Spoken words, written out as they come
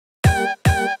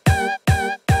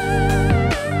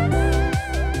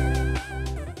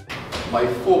my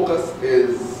focus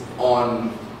is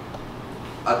on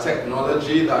a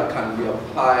technology that can be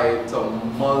applied to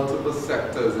multiple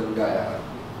sectors in Guyana.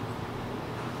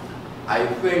 I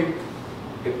think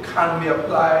it can be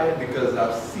applied because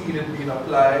I've seen it being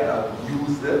applied, I've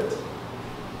used it,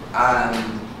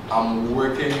 and I'm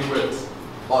working with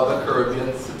other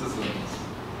Caribbean citizens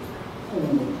who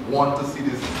want to see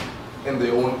this in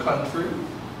their own country,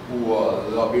 who are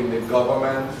lobbying the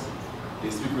government, they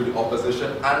speak with the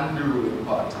opposition and the ruling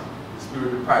party, they speak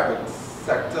with the private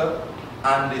sector,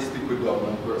 and they speak with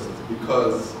government persons,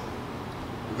 because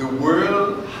the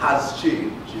world has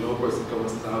changed. You know, a person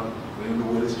comes and says, when the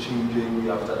world is changing, we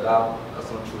have to adapt.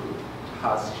 That's not true. It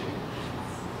has changed.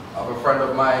 I have a friend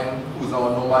of mine who's now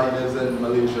normally lives in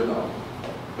Malaysia now.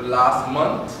 The last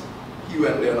month, he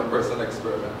went there on a personal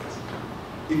experiment.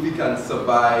 If he can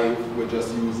survive with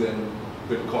just using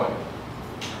Bitcoin.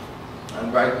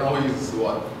 And right now he's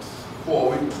what?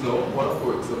 4 weeks now? What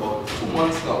 4 weeks? About 2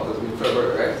 months now, because we're in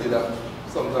February, right? He left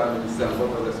sometime in December,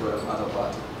 because that's where I'm at a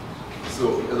party.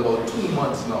 So it's about 2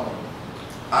 months now.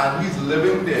 And he's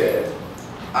living there,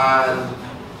 and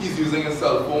he's using his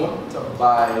cell phone to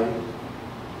buy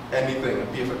anything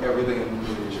and pay for everything in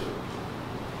Malaysia.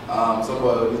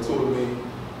 Somebody told me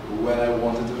when I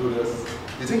wanted to do this,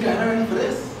 "You think I'm ready for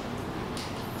this?"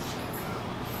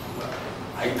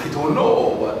 I don't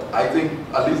know, but I think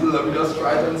at least let me just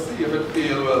try it and see. If it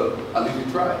fails, well, at least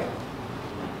we try.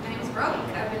 My name is Brooke.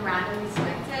 I've been randomly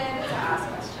selected to ask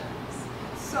questions.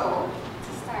 So,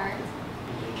 to start,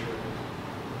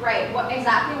 right,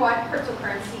 exactly what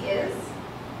cryptocurrency is?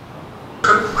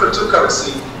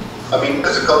 Cryptocurrency, I mean,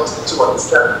 difficult to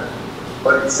understand,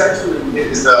 but essentially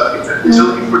it's a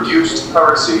digitally produced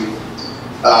currency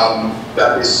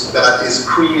that is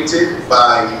created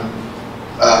by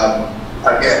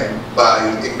again, by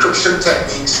encryption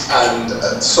techniques and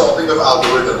solving of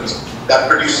algorithms that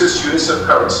produces units of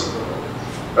currency.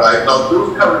 Right? Now,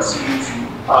 those currencies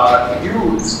are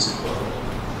used,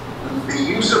 the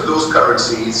use of those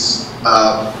currencies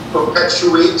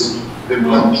perpetuate the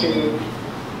blockchain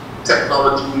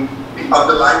technology, the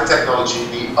underlying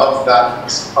technology of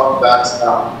that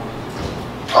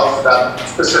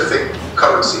specific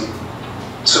currency.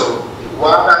 So,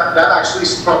 while that actually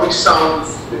probably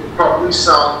sounds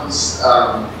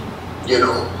you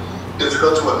know,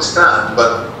 difficult to understand,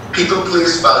 but people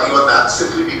place value on that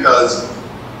simply because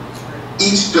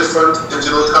each different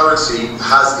digital currency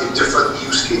has a different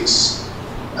use case,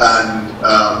 and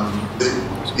the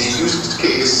use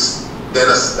case then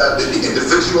the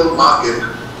individual market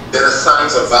then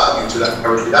assigns a value to that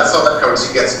currency. That's how that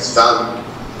currency gets its value.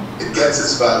 It gets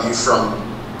its value from,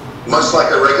 much like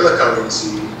a regular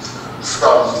currency,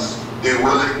 from the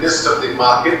willingness of the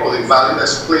market or the value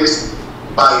that's placed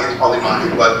by it on the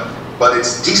market, but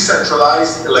it's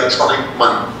decentralized electronic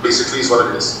money, basically is what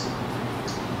it is.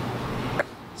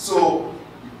 So,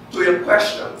 to your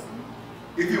question,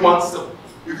 if you want to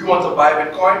buy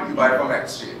Bitcoin, you buy from an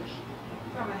exchange.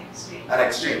 From an exchange. An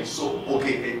exchange. So,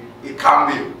 okay, it can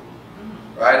be,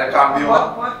 right? It can be.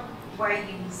 Why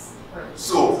use?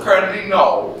 So currently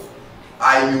now,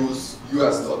 I use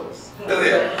US dollars.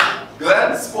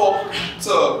 Glenn spoke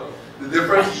to the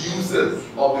different uses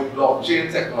of the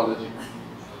blockchain technology.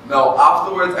 Now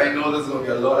afterwards, I know there's going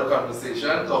to be a lot of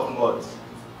conversation talking about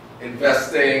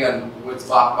investing and what's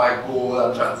backed by gold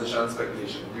and transition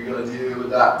speculation. We're going to deal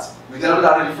with that. We dealt with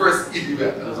that in the first EVE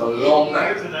event, and it was a long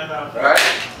night, right?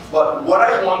 But what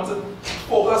I want to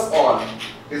focus on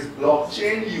is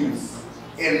blockchain use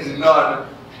in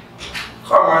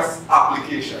non-commerce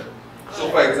application. So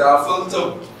for example,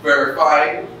 to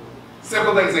verify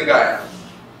simple things in Guyana,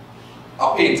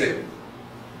 a painting,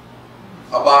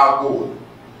 a bar of gold,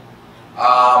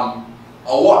 a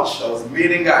watch that was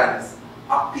made in Guyana,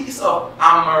 a piece of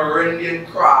Amerindian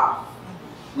craft,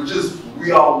 which is,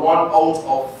 we are 1 out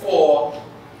of 4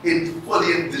 in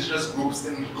fully indigenous groups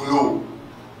in the globe,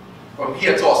 from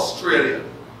here to Australia.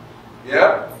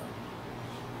 Yeah?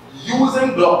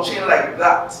 Using blockchain like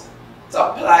that to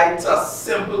apply to a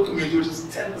simple community, which is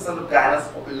 10% of Guyana's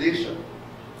population,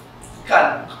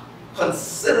 can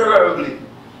considerably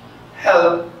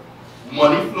help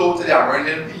money flow to the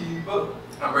Amerindian people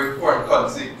and bring foreign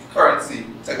currency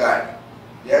to Guyana.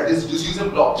 Yeah, just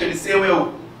using blockchain the same way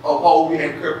of how we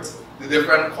encrypt the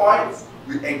different coins.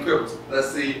 We encrypt,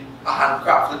 let's say, a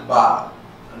handcrafted bag,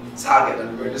 and we tag it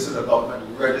and we register the government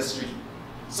registry.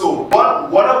 So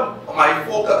one of my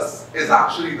focus is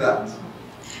actually that.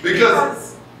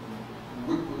 Because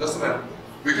just a minute.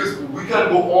 Because we can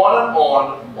go on and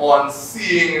on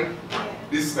seeing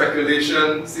the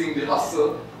speculation, seeing the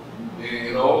hustle.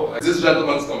 You know, this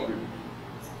gentleman's company.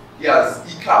 he has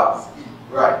e-cabs,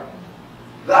 right?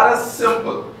 That is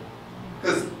simple,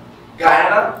 because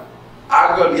Guyana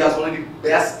arguably has one of the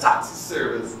best taxi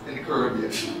service in the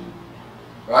Caribbean,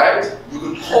 right? You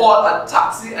could call a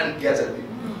taxi and get it.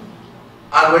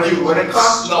 And when it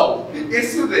comes now, the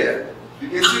issue there,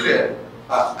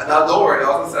 and don't worry, I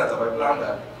wasn't set up, I planned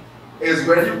that, is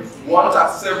when you want a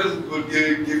taxi service, it will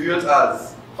give you it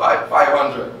as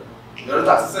 500. The other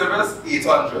taxi service,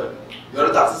 800. The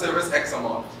other taxi service, X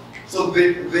amount. So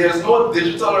there's no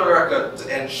digital record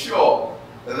to ensure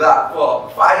that for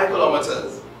 5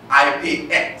 kilometers, I pay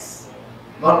X.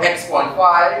 Not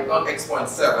X.5, not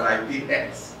X.7, I pay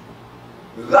X.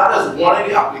 That is one of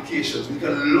the applications we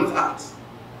can look at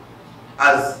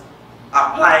as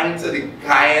applying to the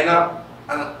Guyana,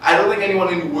 and I don't think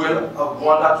anyone in the world have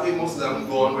gone that way. Most of them have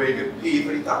gone where you can pay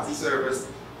for the taxi service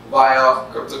via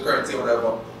cryptocurrency or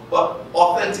whatever, but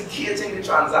authenticating the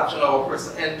transaction of a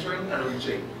person entering and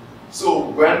reaching. So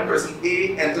when person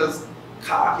A enters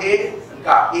car A and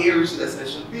car A reaches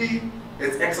destination B,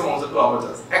 it's X amount of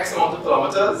kilometers. X amount of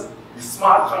kilometers, the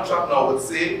smart contract now would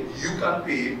say you can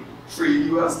pay $3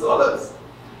 US.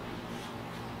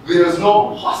 There's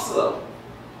no hustle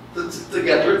to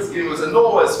get rid of it. You say,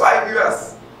 no, it's 5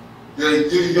 US.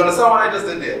 You understand what I just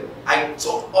did there? I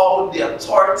took out the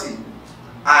authority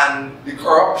and the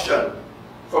corruption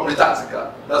from the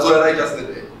Tapscott. That's what I just did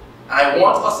there. And I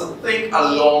want us to think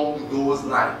along those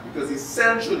lines, because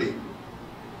essentially,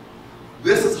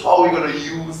 this is how we're going to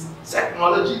use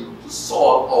technology to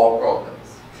solve our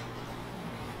problems.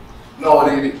 Now,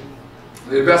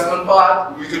 the investment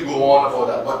part, we could go on about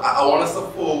that, but I want us to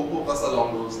focus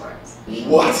along those lines.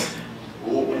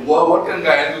 What can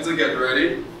Guyana do to get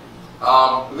ready?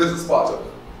 This is part of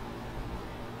it.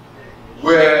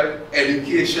 Where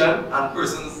education and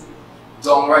persons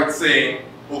downright saying,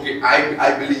 okay,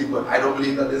 I believe, but I don't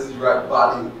believe that this is the right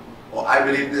value, or I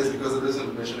believe this because of this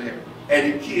information here.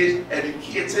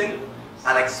 Educating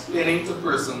and explaining to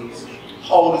persons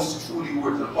how this truly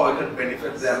works and how it can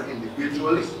benefit them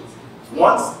individually.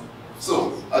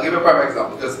 So I'll give a prime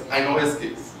example because I know his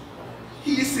case.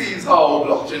 He sees how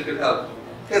blockchain can help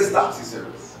his taxi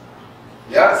service.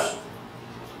 Yes?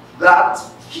 That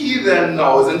he then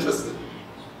now is interested.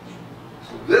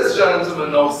 This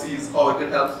gentleman now sees how it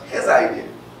can help his idea.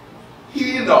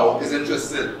 He now is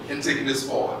interested in taking this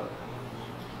forward.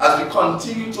 As we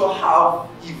continue to have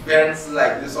events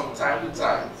like this from time to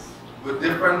time with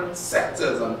different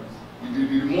sectors, and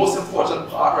the most important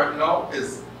part right now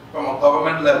is from a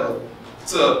government level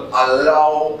to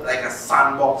allow like a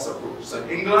sandbox approach. So in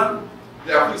England,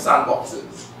 there are a few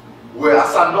sandboxes where a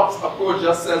sandbox approach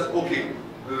just says, okay,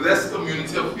 this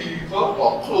community of people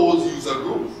or closed user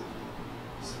group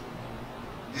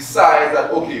decide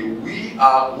that, okay, we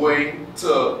are going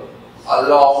to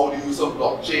allow the use of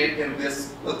blockchain in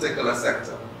this particular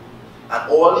sector. And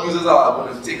all users are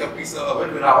going to take a piece of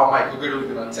it. We have a microgrid,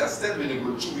 we can test it, we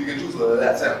can choose to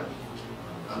let them.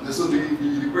 And this will be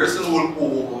the person who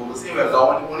will say, well,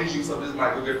 I want to use of this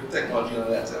microgrid technology and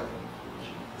let them.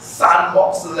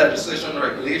 Sandbox legislation and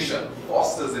regulation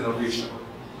fosters innovation.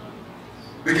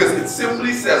 Because it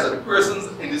simply says that the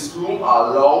persons in this room are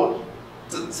allowed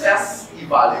to test,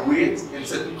 evaluate in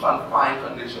certain confined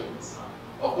conditions.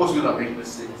 Of course, we're not making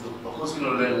mistakes. Of course, we're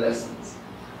not learning lessons.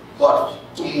 But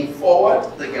to move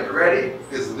forward, to get ready,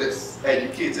 is this,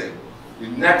 educating. The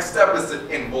next step is to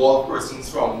involve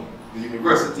persons from the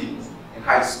universities and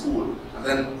high school. And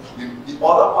then the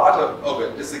other part of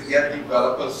it is to get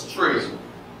developers trained.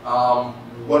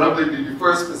 One of the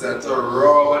first presenter,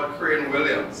 Robert Crane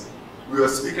Williams, we were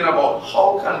speaking about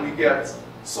how can we get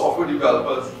software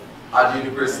developers at the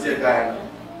University of Guyana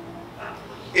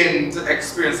into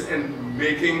experience in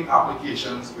making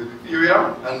applications with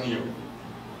Ethereum and Neo.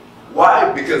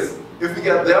 Why? Because if we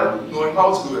get them knowing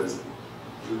how to do it,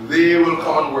 they will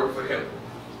come and work for him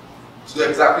to do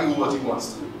exactly what he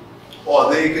wants to do.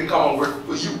 Or they can come and work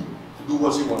for you to do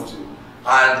what you want to.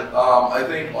 And I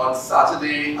think on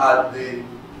Saturday at the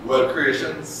World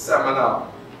Creation Seminar,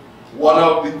 one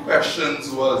of the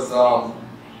questions was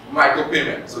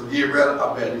micropayment. So Gabriel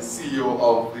Abed, the CEO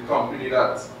of the company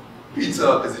that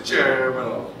Peter is the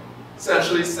chairman of,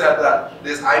 essentially said that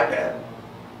this iPad.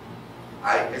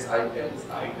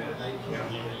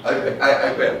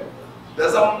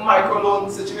 There's a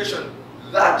microloan situation.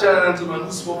 That gentleman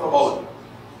who spoke about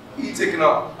he taking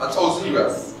up $1,000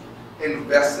 US,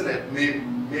 investing it,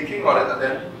 making on it, and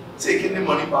then taking the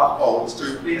money back out to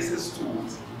replace his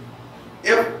tools.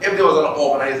 If there was an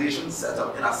organization set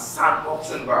up in a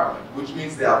sandbox environment, which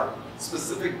means they have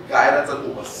specific guidance and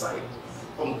oversight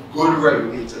from good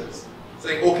regulators,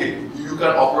 saying, okay, you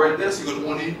can operate this, you can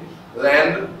only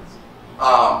lend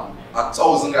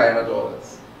 $1,000 Guyana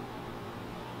dollars.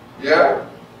 Yeah?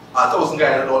 $1,000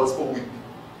 Guyana dollars per week.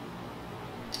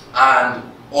 And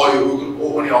or you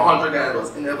only 100 Guyana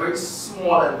dollars in a very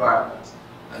small environment.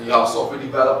 And you have software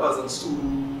developers and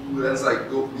students like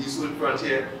these in front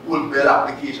here who will build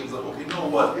applications of, okay, you know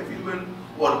what, if you're doing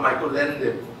what micro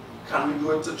lending, can we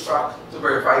do it to track, to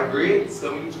verify grades?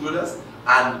 Can we do this?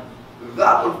 And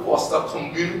that will foster a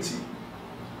community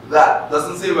that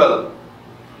doesn't say, well,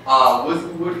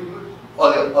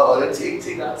 or they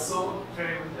take that, so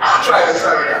try with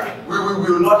that. We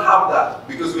will not have that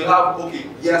because we'll have, okay,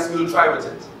 yes, we'll try with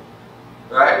it.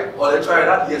 Right? Or they try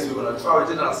that, yes, we're going to try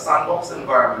with it in a sandbox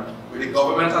environment where the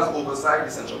government has oversight,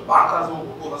 the central bank has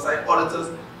oversight, auditors.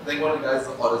 I think one of the guys is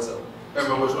an auditor. I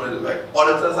remember which one it is, right?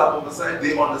 Auditors have oversight,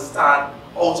 they understand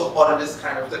how to audit this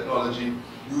kind of technology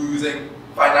using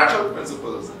financial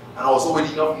principles and also with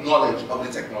enough knowledge of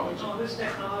the technology. No, this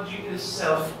technology is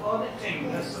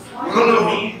self-auditing. That's the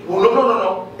point.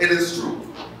 No. It is true.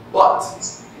 But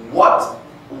what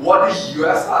the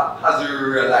US has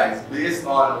realized based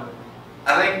on,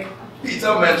 I think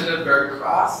Peter mentioned it very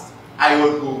crass, I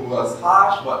would go was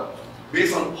harsh, but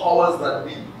based on powers that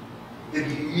be, it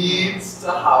needs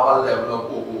to have a level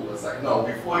of oversight. Now,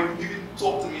 before you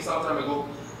talked to me some time ago,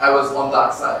 I was on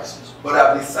that side. But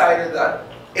I've decided that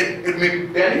it may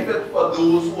benefit for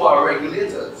those who are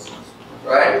regulators,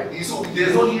 right?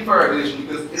 There's no need for regulation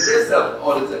because it is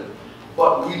self-audited.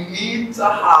 But we need to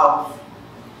have,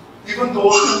 even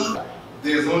though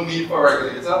there's no need for a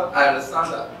regulator, I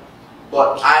understand that.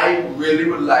 But I really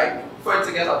would like for it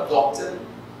to get adopted,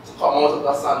 to come out of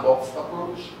that sandbox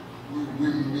approach.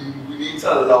 We need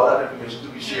to allow that information to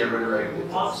be shared with the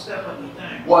regulators. One step at a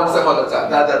time. One step at a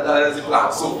time. That is the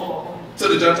plan. So, to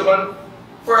the gentleman,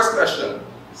 first question,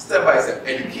 step by step,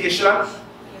 education,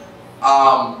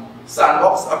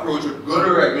 sandbox approach with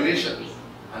good regulations,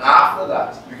 and after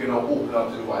that, you can now open up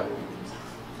to the wider community.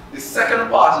 The second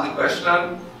part of the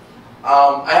question,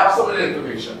 I have some of the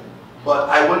information, but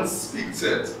I won't speak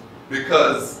to it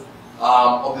because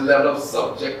of the level of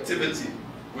subjectivity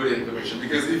with the information.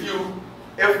 Because if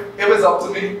it's up to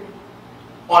me,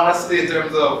 honestly, in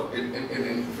terms of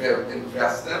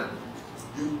investing,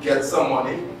 you get some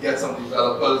money, get some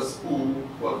developers who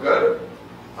are good,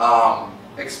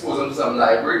 expose them to some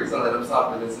libraries and let them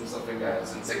start building some stuff in Guyana.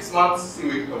 So in 6 months, see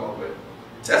what you come up with.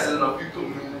 Test it in a few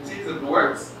communities, if it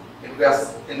works,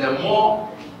 invest in them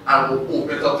more, and we'll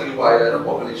open it up to the wider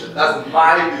population. That's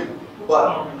my view.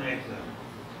 But,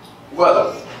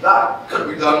 well, that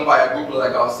could be done by a group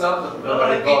like ourselves. Well,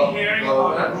 I've been hearing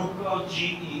about a group called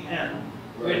GEN,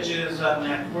 which is a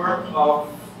network of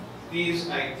these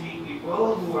IT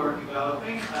people who are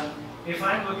developing, and if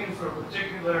I'm looking for a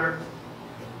particular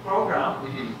program,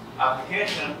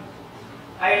 application,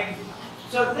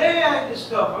 today I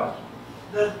discovered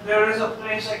that there is a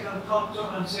place I can come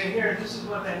to and say, here, this is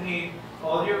what I need.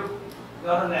 All you've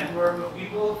got a network of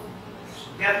people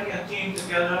getting a team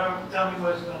together, tell me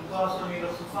what it's going to cost, tell me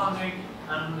what's the funding,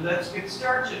 and let's get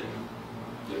started.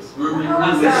 Yes.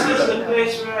 This is the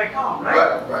place where I come,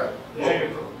 right? Right. There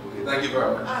you go. Okay, thank you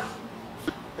very much.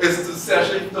 It's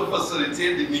essentially to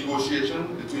facilitate the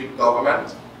negotiation between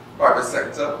government, private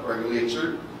sector,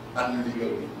 regulatory, and legal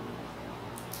people.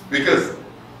 Because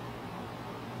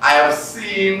I have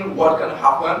seen what can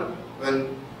happen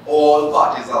when all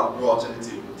parties are brought to the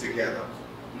table together,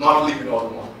 not leaving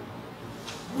out one.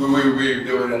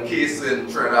 There was a case in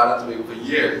Trinidad and Tobago for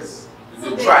years.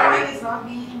 So Bitcoin is not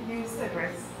being used to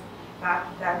address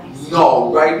that issue?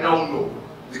 No, right now no.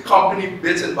 The company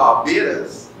Bit in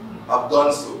Barbados have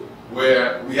done so,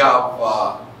 where we have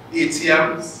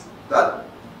ATMs that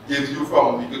gives you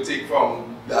you could take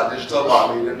from that digital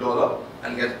Barbadian dollar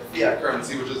and get fiat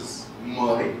currency, which is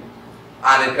money,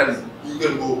 and you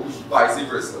can go vice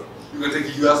versa. You can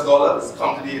take US dollars,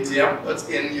 come to the ATM, put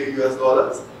in your US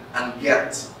dollars, and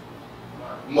get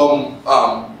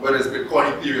whether it's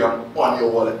Bitcoin, Ethereum on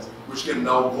your wallet, which can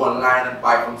now go online and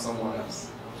buy from someone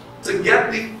else. To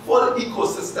get the full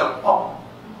ecosystem up,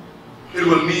 it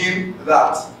will mean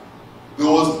that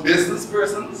those business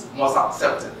persons must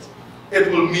accept it.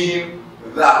 It will mean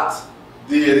that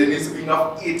there needs to be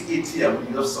enough ATM,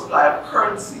 enough supply of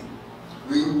currency.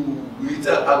 We need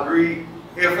to agree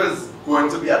if it's going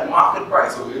to be at market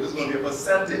price or if it's going to be a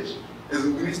percentage.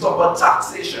 We need to talk about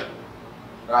taxation,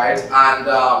 right? And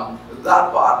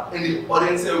that part, in the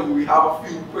audience here, we have a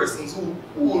few persons who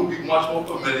will be much more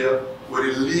familiar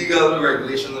with the legal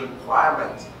regulations and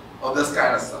requirements of this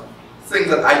kind of stuff. Things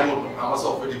that I don't know. I'm a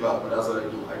software developer, that's what I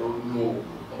do. I don't know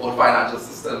about financial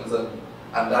systems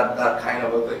and that kind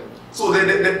of a thing. So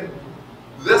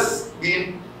this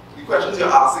being the questions you're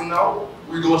asking now,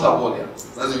 we don't have all the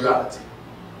answers. That's the reality.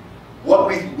 What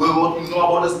we know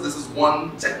about this is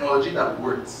one technology that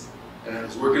works. And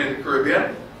it's working in the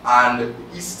Caribbean. And the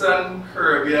Eastern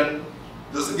Caribbean,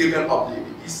 just to give you an update,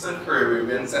 the Eastern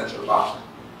Caribbean Central Bank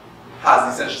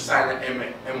has essentially signed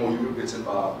an MOU with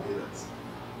Barbados.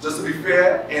 Just to be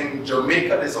fair, in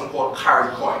Jamaica there's something called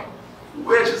carry coin,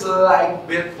 which is a light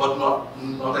bit, but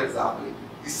not exactly.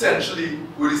 Essentially,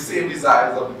 with the same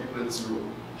desires of the people in this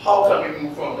room. How can we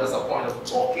move from just a point of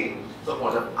talking to a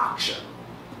point of action,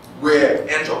 where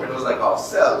entrepreneurs like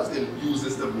ourselves can use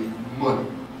this to make money?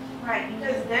 Right,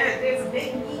 because there's a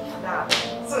big need for that.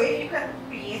 So if you can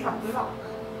create a block,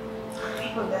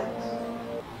 people that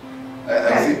I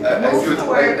see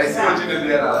what you did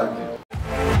there, and I like it.